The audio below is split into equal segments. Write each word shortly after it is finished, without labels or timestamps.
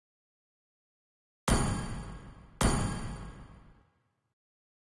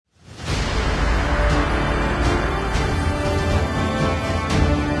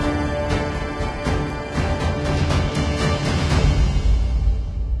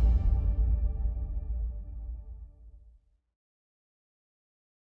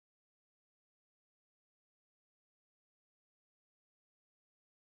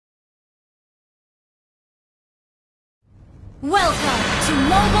Welcome to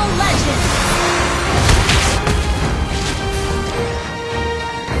Mobile Legends!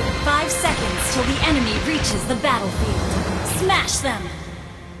 5 seconds till the enemy reaches the battlefield. Smash them!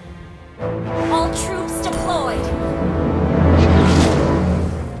 All troops deployed!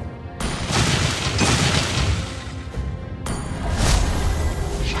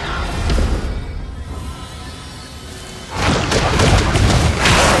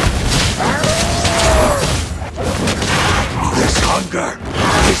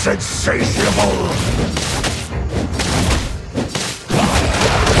 Is insatiable!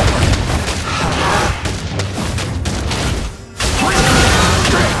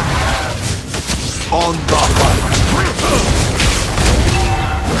 On the hunt!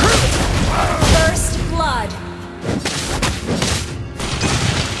 First blood!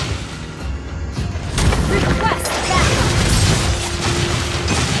 Request backup!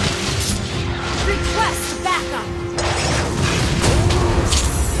 Request backup!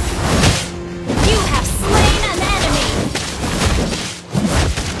 You have slain an enemy!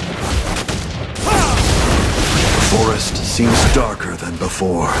 The forest seems darker than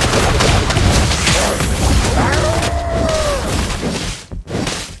before.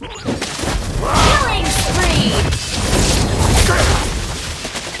 Killing spree!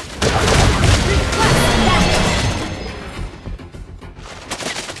 Request backup!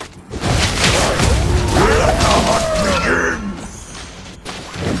 Let the hunt begin!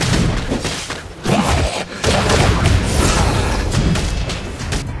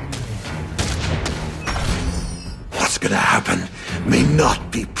 What's gonna happen may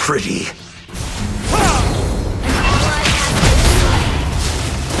not be pretty.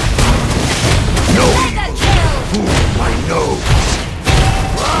 No Mega kill! whom I know.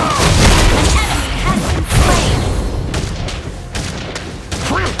 An enemy has been slain!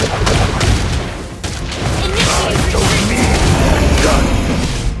 Initiate Don't retreat! need gun.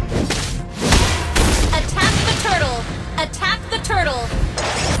 Attack the turtle! Attack the turtle!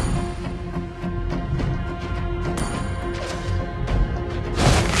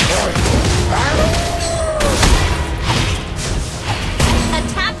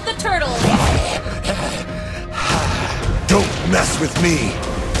 Attack the turtle! Don't mess with me.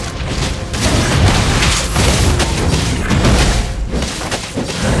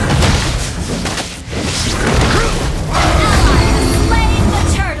 Ally has slain the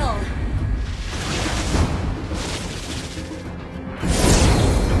turtle!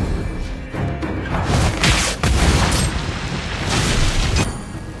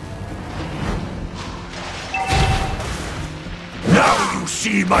 Now you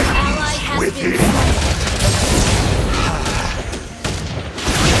see my Ally peace has within. been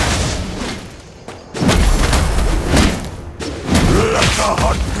Let the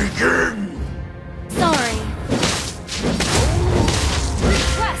hunt begin. sorry.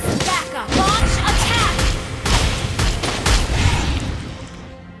 Request backup! Launch attack!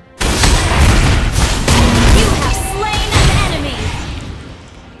 You have slain an enemy!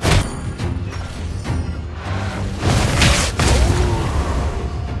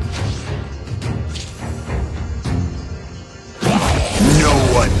 No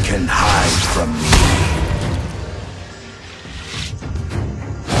one can hide from me.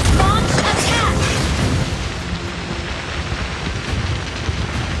 Launch attack!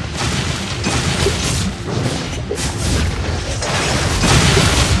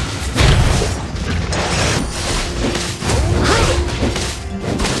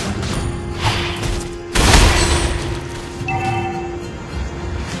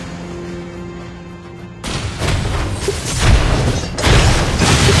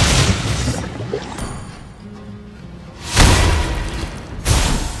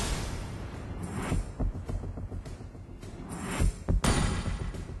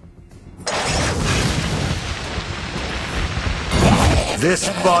 This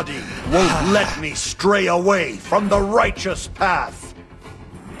body won't let me stray away from the righteous path.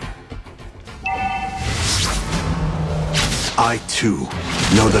 I, too,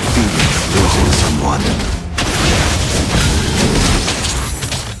 know the feeling of losing someone.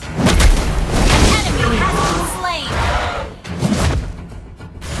 Enemy has been slain!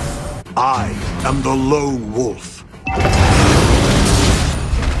 I am the lone wolf.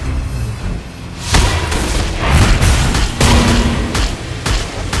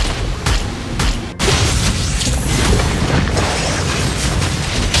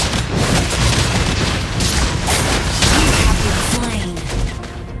 Slain.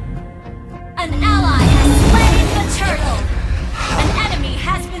 An ally has slain the turtle! An enemy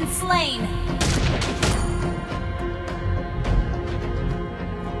has been slain!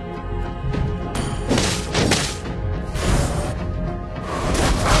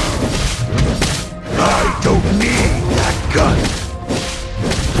 need that gun!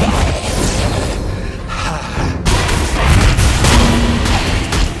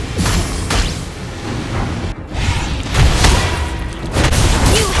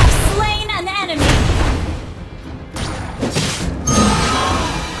 You have slain an enemy!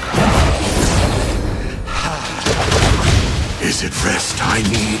 Is it rest I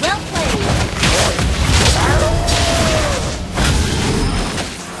need? Well played!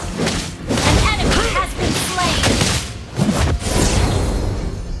 An enemy has been slain!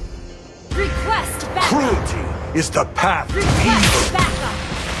 Request backup! Cruelty is the path to Request evil! backup!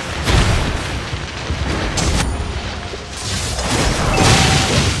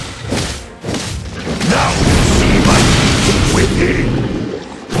 Now see my being within!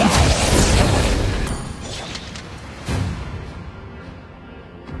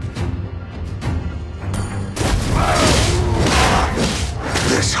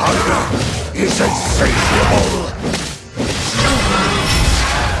 This hunger is insatiable!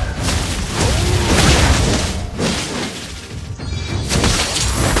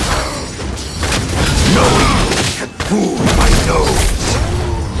 No evil can fool my nose!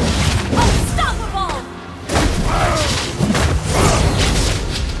 Unstoppable!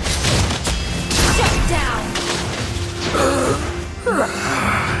 Shut down!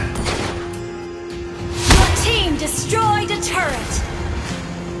 Your team destroyed a turret!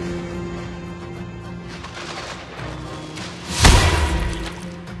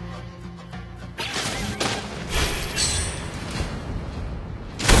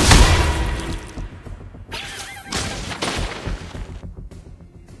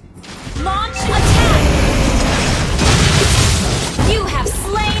 Launch attack! You have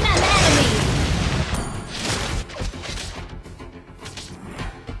slain an enemy!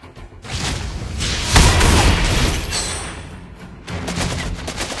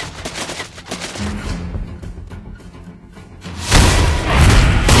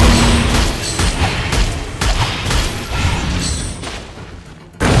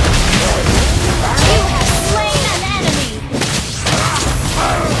 You have slain an enemy!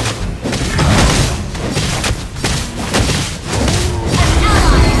 An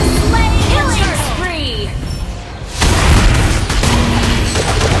ally has slain killing spree!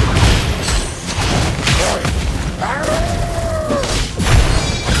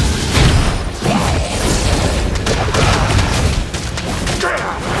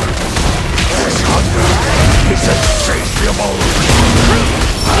 This hunger is insatiable!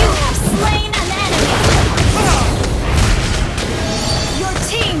 You have slain an enemy! Your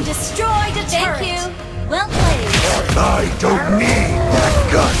team destroyed a turret! Thank you! Well played! I don't need that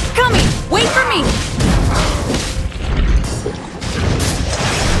gun! Coming! Wait for me!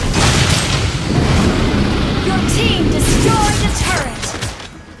 Your team destroyed a turret!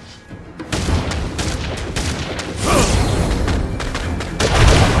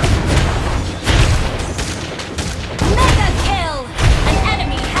 Mega kill! An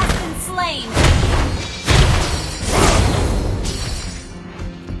enemy has been slain!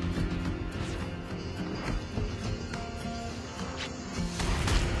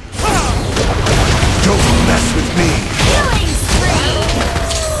 Don't mess with me! Killing spree!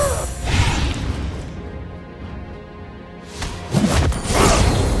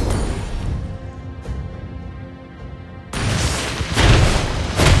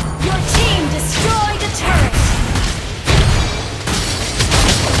 Your team destroyed a turret!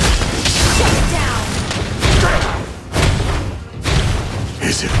 Shut down!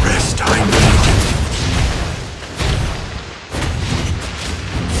 Is it rest I need?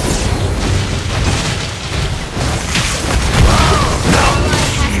 Now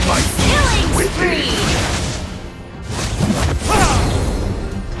see my Killing within! spree!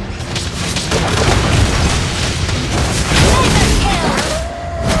 Mega kill!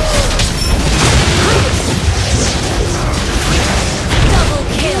 Double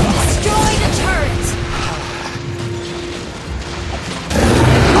kill! Destroyed a turret!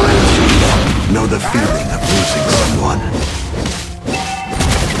 Know the feeling of losing someone.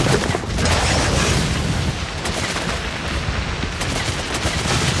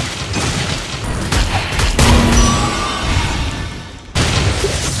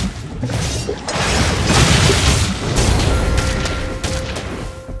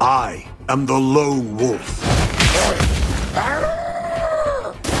 I am the lone wolf.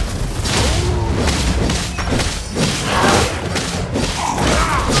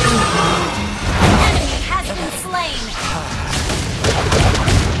 Enemy has been slain!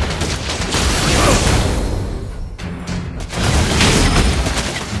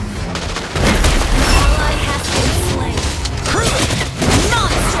 Ally has been slain!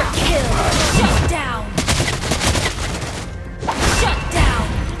 Monster kill! Shut down!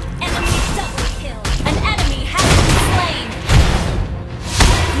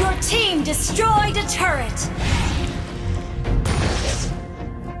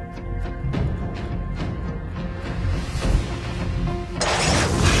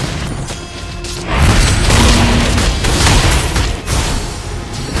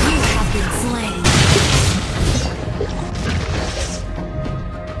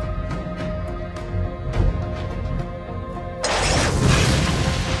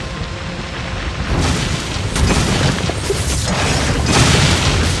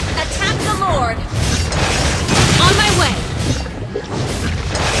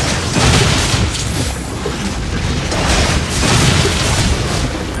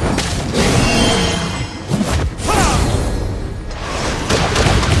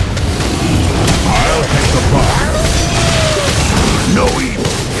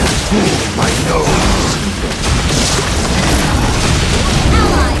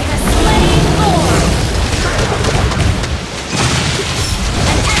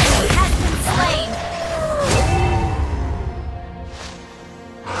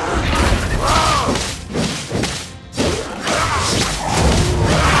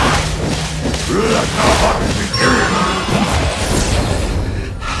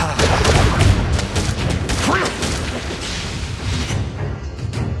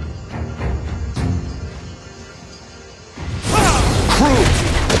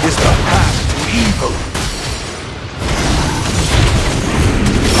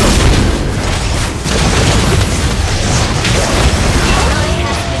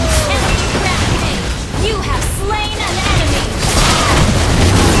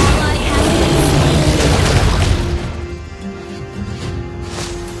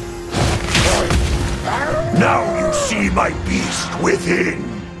 within.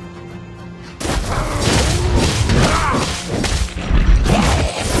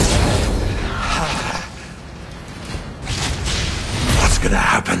 What's gonna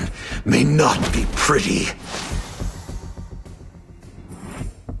happen may not be pretty.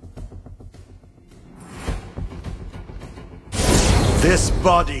 This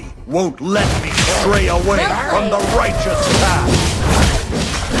body won't let me stray away from the righteous path.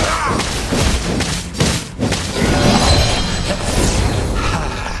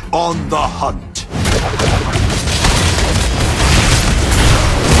 On the hunt.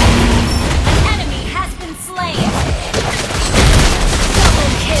 An enemy has been slain.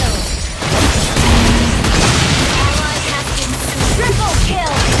 Double kill. Ally has been triple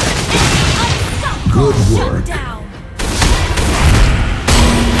kill. Unstoppable. Good work. Shut down.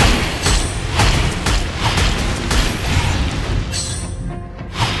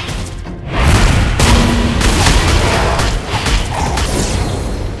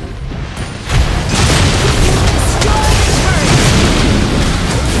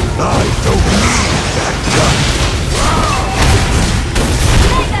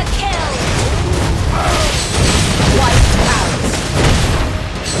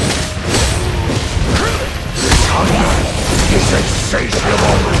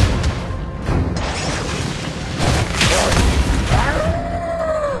 Insatiable!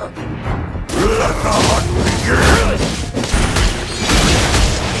 Let the hunt begin!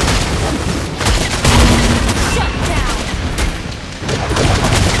 Shut down.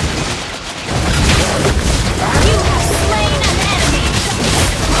 You have slain an enemy.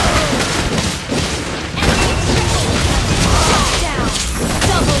 Shut down.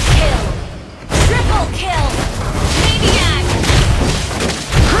 Double kill. Triple kill. Maniac.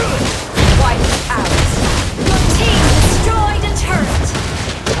 Wiped out. Your team destroyed a turret.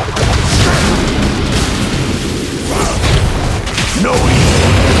 No easy!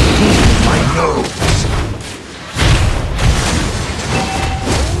 My nose!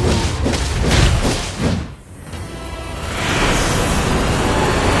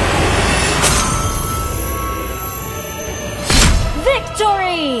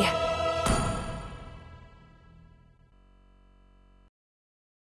 Victory!